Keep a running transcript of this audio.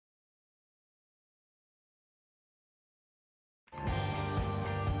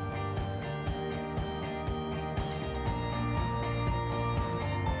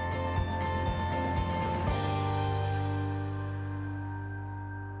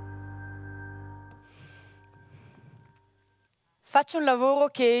Faccio un lavoro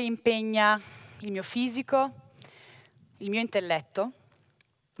che impegna il mio fisico, il mio intelletto,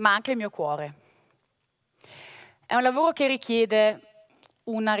 ma anche il mio cuore. È un lavoro che richiede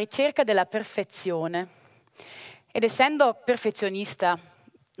una ricerca della perfezione ed essendo perfezionista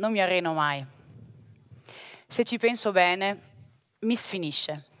non mi arreno mai. Se ci penso bene, mi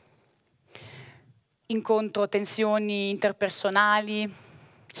sfinisce. Incontro tensioni interpersonali,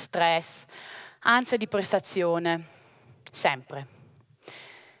 stress, ansia di prestazione, sempre.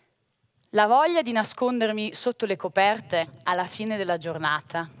 La voglia di nascondermi sotto le coperte alla fine della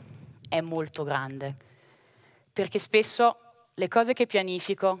giornata è molto grande, perché spesso le cose che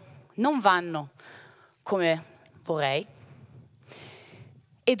pianifico non vanno come vorrei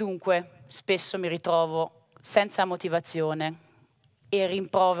e dunque spesso mi ritrovo senza motivazione e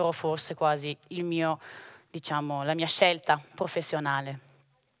rimprovero forse quasi la mia scelta professionale.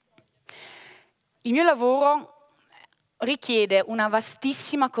 Il mio lavoro richiede una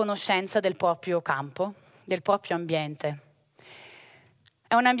vastissima conoscenza del proprio campo, del proprio ambiente.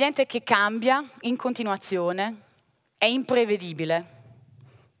 È un ambiente che cambia in continuazione, è imprevedibile,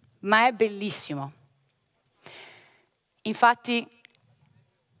 ma è bellissimo. Infatti,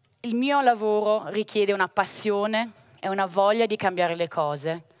 il mio lavoro richiede una passione e una voglia di cambiare le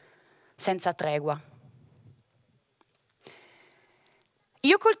cose senza tregua.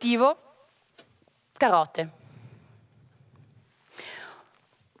 Io coltivo carote.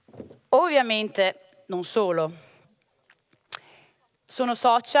 Ovviamente non solo. Sono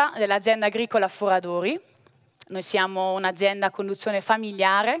socia dell'azienda agricola Foradori. Noi siamo un'azienda a conduzione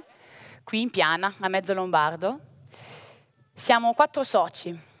familiare, qui in Piana, a mezzo lombardo. Siamo 4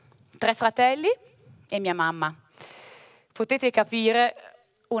 soci, 3 fratelli e mia mamma. Potete capire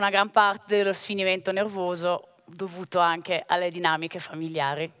una gran parte dello sfinimento nervoso dovuto anche alle dinamiche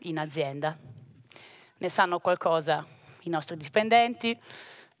familiari in azienda. Ne sanno qualcosa i nostri dipendenti.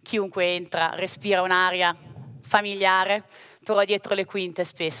 Chiunque entra respira un'aria familiare, però dietro le quinte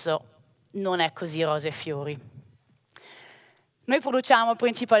spesso non è così rose e fiori. Noi produciamo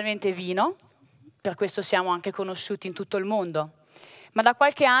principalmente vino, per questo siamo anche conosciuti in tutto il mondo, ma da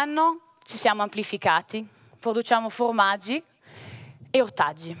qualche anno ci siamo amplificati, produciamo formaggi e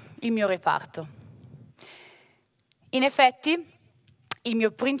ortaggi, il mio reparto. In effetti, il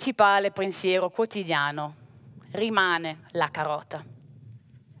mio principale pensiero quotidiano rimane la carota.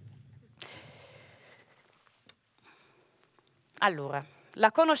 Allora, la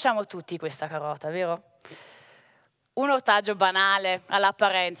conosciamo tutti questa carota, vero? Un ortaggio banale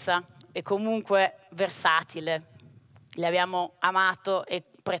all'apparenza e comunque versatile. L'abbiamo amato e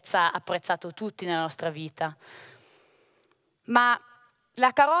apprezzato tutti nella nostra vita. Ma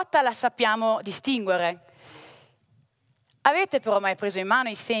la carota la sappiamo distinguere. Avete però mai preso in mano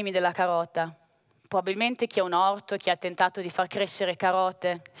i semi della carota? Probabilmente chi ha un orto, chi ha tentato di far crescere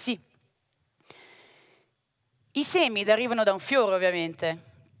carote, sì. I semi derivano da un fiore, ovviamente.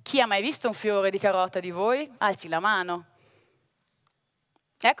 Chi ha mai visto un fiore di carota di voi? Alzi la mano.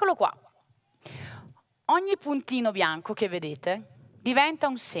 Eccolo qua. Ogni puntino bianco che vedete diventa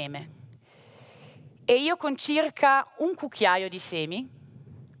un seme. E io con circa un cucchiaio di semi,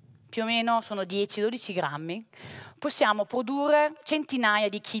 più o meno sono 10-12 grammi, possiamo produrre centinaia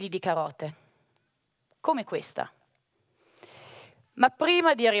di chili di carote, come questa. Ma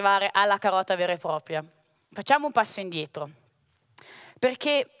prima di arrivare alla carota vera e propria, facciamo un passo indietro,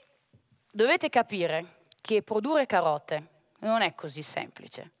 perché dovete capire che produrre carote non è così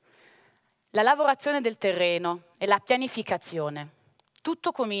semplice. La lavorazione del terreno e la pianificazione,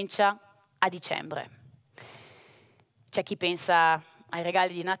 tutto comincia a dicembre. C'è chi pensa ai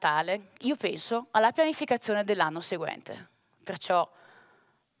regali di Natale, io penso alla pianificazione dell'anno seguente. Perciò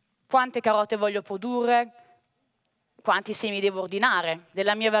quante carote voglio produrre, quanti semi devo ordinare,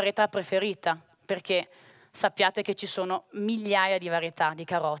 della mia varietà preferita, perché sappiate che ci sono migliaia di varietà di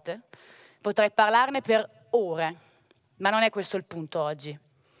carote. Potrei parlarne per ore, ma non è questo il punto oggi.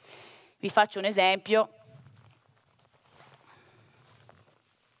 Vi faccio un esempio.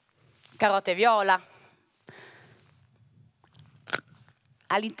 Carote viola.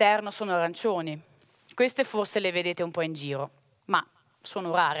 All'interno sono arancioni. Queste forse le vedete un po' in giro, ma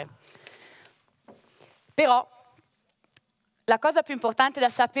sono rare. Però la cosa più importante da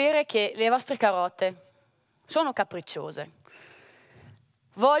sapere è che le vostre carote sono capricciose.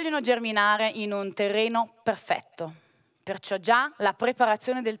 Vogliono germinare in un terreno perfetto, perciò già la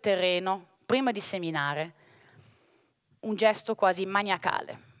preparazione del terreno prima di seminare, un gesto quasi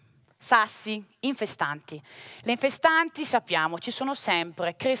maniacale. Sassi, infestanti. Le infestanti, sappiamo, ci sono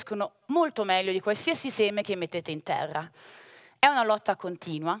sempre, crescono molto meglio di qualsiasi seme che mettete in terra. È una lotta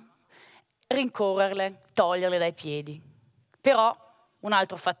continua, rincorrerle, toglierle dai piedi. Però un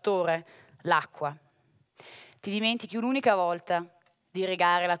altro fattore, l'acqua. Ti dimentichi un'unica volta di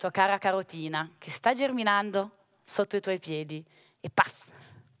regare la tua cara carotina che sta germinando sotto i tuoi piedi e paf,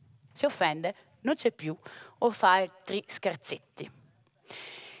 si offende, non c'è più o fa altri scherzetti.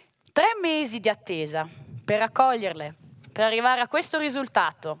 3 mesi di attesa per raccoglierle, per arrivare a questo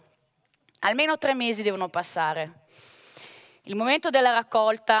risultato. Almeno 3 mesi devono passare. Il momento della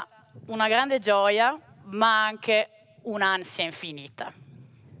raccolta, una grande gioia, ma anche un'ansia infinita.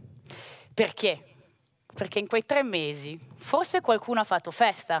 Perché? Perché in quei 3 mesi forse qualcuno ha fatto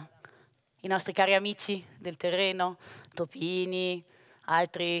festa. I nostri cari amici del terreno, topini,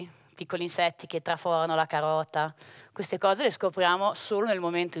 altri piccoli insetti che traforano la carota. Queste cose le scopriamo solo nel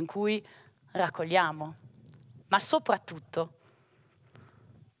momento in cui raccogliamo. Ma soprattutto,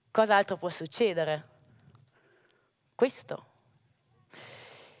 cosa altro può succedere? Questo.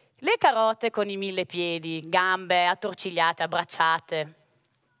 Le carote con i 1000 piedi, gambe attorcigliate, abbracciate,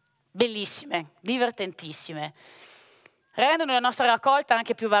 bellissime, divertentissime, rendono la nostra raccolta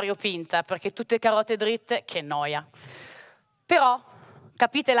anche più variopinta, perché tutte carote dritte, che noia. Però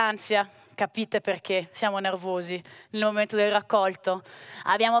capite l'ansia, capite perché siamo nervosi nel momento del raccolto.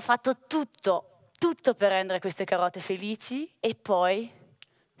 Abbiamo fatto tutto per rendere queste carote felici e poi,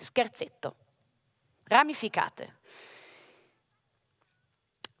 scherzetto, ramificate.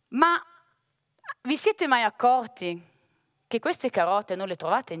 Ma vi siete mai accorti che queste carote non le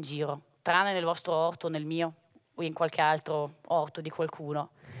trovate in giro, tranne nel vostro orto, nel mio o in qualche altro orto di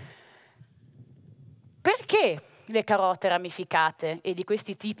qualcuno? Perché le carote ramificate e di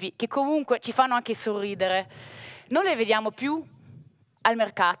questi tipi, che comunque ci fanno anche sorridere, non le vediamo più al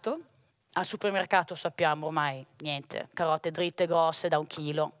mercato? Al supermercato sappiamo ormai niente, carote dritte, grosse, da 1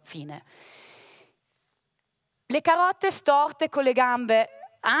 chilo, fine. Le carote storte con le gambe,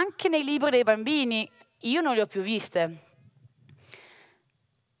 anche nei libri dei bambini, io non le ho più viste.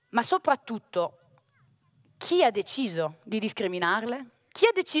 Ma soprattutto, chi ha deciso di discriminarle? Chi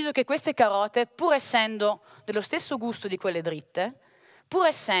ha deciso che queste carote, pur essendo dello stesso gusto di quelle dritte, pur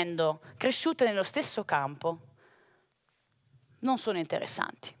essendo cresciute nello stesso campo, non sono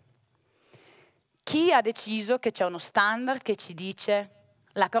interessanti? Chi ha deciso che c'è uno standard che ci dice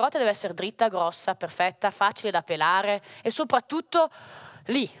la carota deve essere dritta, grossa, perfetta, facile da pelare e soprattutto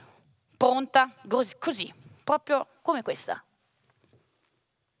lì, pronta, così, proprio come questa?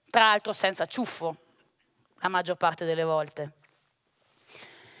 Tra l'altro senza ciuffo, la maggior parte delle volte.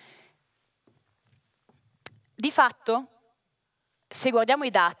 Di fatto, se guardiamo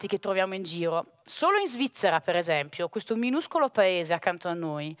i dati che troviamo in giro, solo in Svizzera, per esempio, questo minuscolo paese accanto a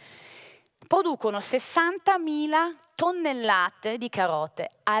noi, producono 60.000 tonnellate di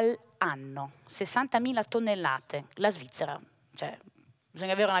carote all'anno. 60.000 tonnellate, la Svizzera. Cioè,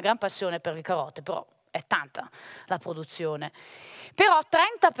 bisogna avere una gran passione per le carote, però è tanta la produzione. Però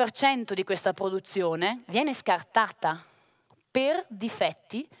 30% di questa produzione viene scartata per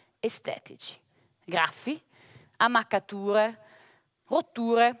difetti estetici, graffi, ammaccature,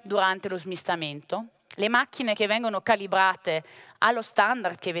 rotture durante lo smistamento. Le macchine che vengono calibrate allo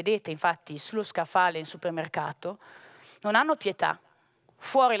standard che vedete infatti sullo scaffale in supermercato non hanno pietà.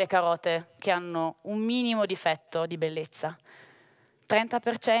 Fuori le carote che hanno un minimo difetto di bellezza.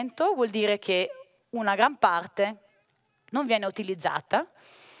 30% vuol dire che una gran parte non viene utilizzata,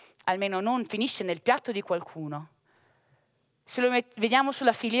 almeno non finisce nel piatto di qualcuno. Se lo vediamo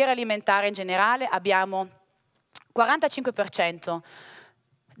sulla filiera alimentare in generale, abbiamo 45%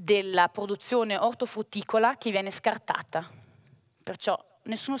 della produzione ortofrutticola che viene scartata. Perciò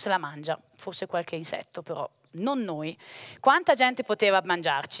nessuno se la mangia, forse qualche insetto, però non noi. Quanta gente poteva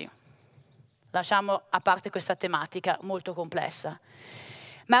mangiarci? Lasciamo a parte questa tematica molto complessa.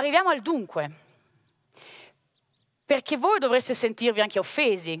 Ma arriviamo al dunque. Perché voi dovreste sentirvi anche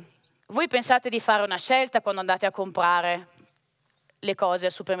offesi. Voi pensate di fare una scelta quando andate a comprare le cose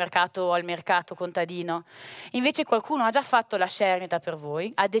al supermercato o al mercato contadino. Invece qualcuno ha già fatto la scelta per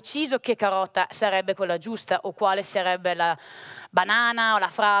voi, ha deciso che carota sarebbe quella giusta o quale sarebbe la banana o la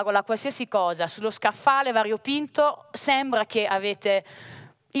fragola, qualsiasi cosa. Sullo scaffale variopinto sembra che avete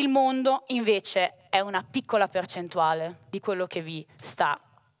il mondo, invece è una piccola percentuale di quello che vi sta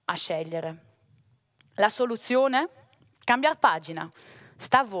a scegliere. La soluzione? Cambiare pagina.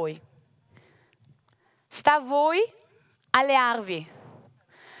 Sta a voi. Sta a voi allearvi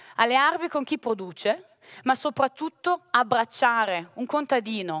con chi produce, ma soprattutto abbracciare un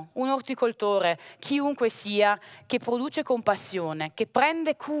contadino, un orticoltore, chiunque sia, che produce con passione, che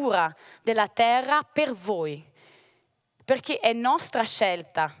prende cura della terra per voi, perché è nostra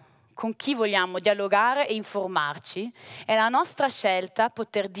scelta con chi vogliamo dialogare e informarci, è la nostra scelta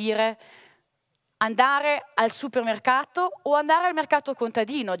poter dire andare al supermercato o andare al mercato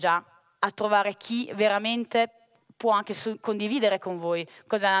contadino già a trovare chi veramente può anche condividere con voi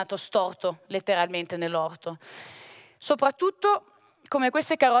cosa è andato storto letteralmente nell'orto. Soprattutto come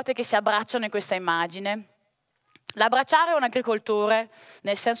queste carote che si abbracciano in questa immagine. L'abbracciare un agricoltore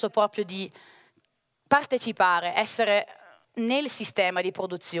nel senso proprio di partecipare, essere nel sistema di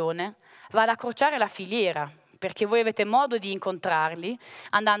produzione, va ad accorciare la filiera, perché voi avete modo di incontrarli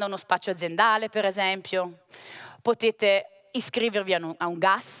andando a uno spaccio aziendale, per esempio. Potete iscrivervi a un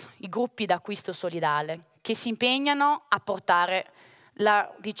GAS, i gruppi d'acquisto solidale, che si impegnano a portare la,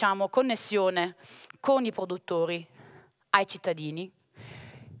 diciamo, connessione con i produttori ai cittadini,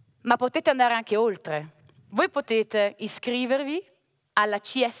 ma potete andare anche oltre. Voi potete iscrivervi alla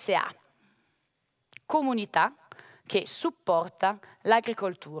CSA, comunità che supporta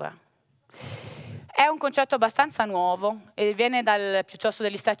l'agricoltura. È un concetto abbastanza nuovo e viene piuttosto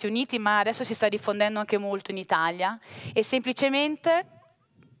dagli Stati Uniti, ma adesso si sta diffondendo anche molto in Italia, e semplicemente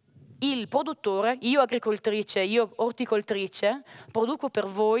il produttore, io agricoltrice, io orticoltrice, produco per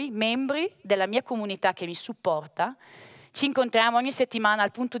voi, membri della mia comunità che mi supporta, ci incontriamo ogni settimana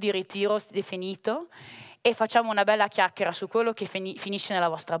al punto di ritiro definito e facciamo una bella chiacchiera su quello che finisce nella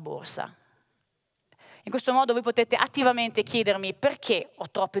vostra borsa. In questo modo voi potete attivamente chiedermi perché ho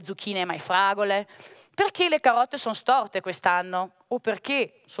troppe zucchine e mai fragole, perché le carote sono storte quest'anno o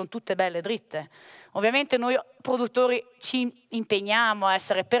perché sono tutte belle dritte. Ovviamente noi produttori ci impegniamo a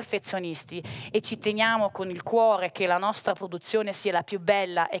essere perfezionisti e ci teniamo con il cuore che la nostra produzione sia la più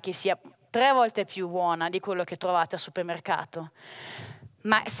bella e che sia 3 volte più buona di quello che trovate al supermercato.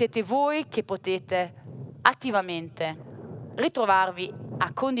 Ma siete voi che potete attivamente ritrovarvi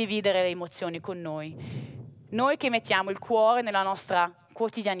a condividere le emozioni con noi che mettiamo il cuore nella nostra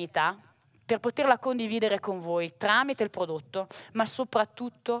quotidianità per poterla condividere con voi tramite il prodotto, ma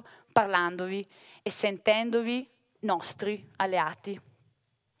soprattutto parlandovi e sentendovi nostri alleati.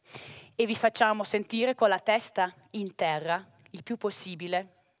 E vi facciamo sentire con la testa in terra il più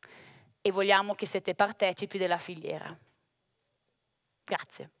possibile e vogliamo che siete partecipi della filiera.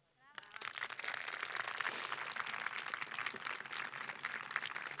 Grazie.